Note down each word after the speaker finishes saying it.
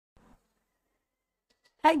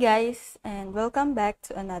Hi guys, and welcome back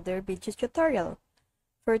to another video tutorial.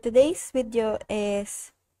 For today's video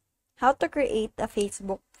is how to create a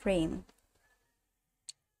Facebook frame.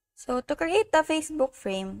 So to create a Facebook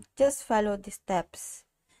frame, just follow the steps.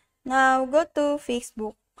 Now go to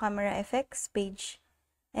Facebook camera effects page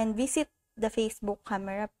and visit the Facebook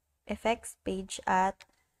camera effects page at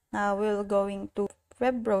now we're going to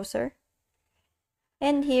web browser,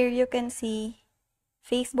 and here you can see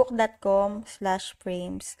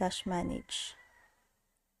facebook.com/frame/manage.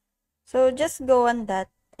 So just go on that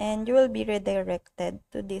and you will be redirected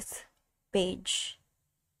to this page.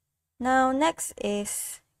 Now next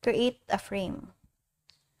is create a frame.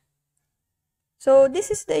 So this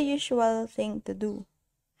is the usual thing to do.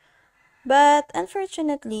 But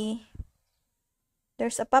unfortunately,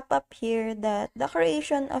 there's a pop-up here that the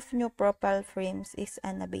creation of new profile frames is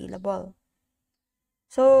unavailable.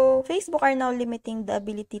 So Facebook are now limiting the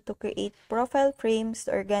ability to create profile frames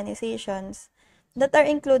to organizations that are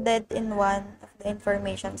included in one of the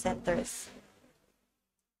information centers.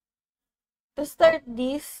 To start,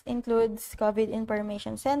 this includes COVID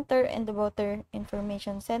Information Center and the Voter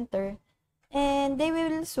Information Center, and they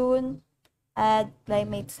will soon add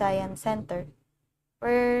Climate Science Center,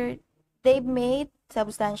 where they've made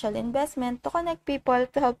substantial investment to connect people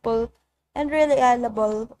to helpful and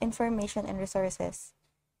reliable information and resources.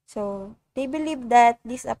 So, they believe that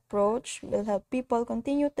this approach will help people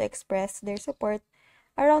continue to express their support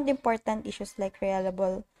around important issues like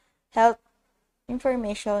reliable health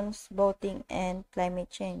informations, voting, and climate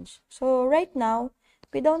change. So, right now,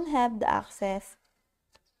 we don't have the access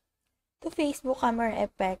to Facebook camera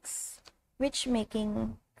effects, which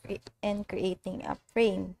making and creating a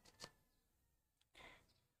frame.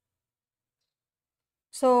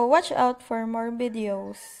 So, watch out for more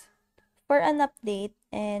videos for an update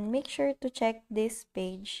and make sure to check this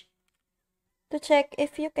page to check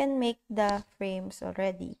if you can make the frames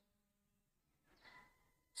already.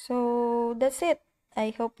 So that's it.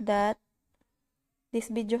 I hope that this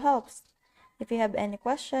video helps. If you have any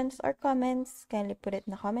questions or comments, kindly put it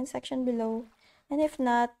in the comment section below. And if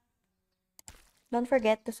not, don't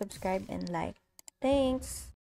forget to subscribe and like. Thanks!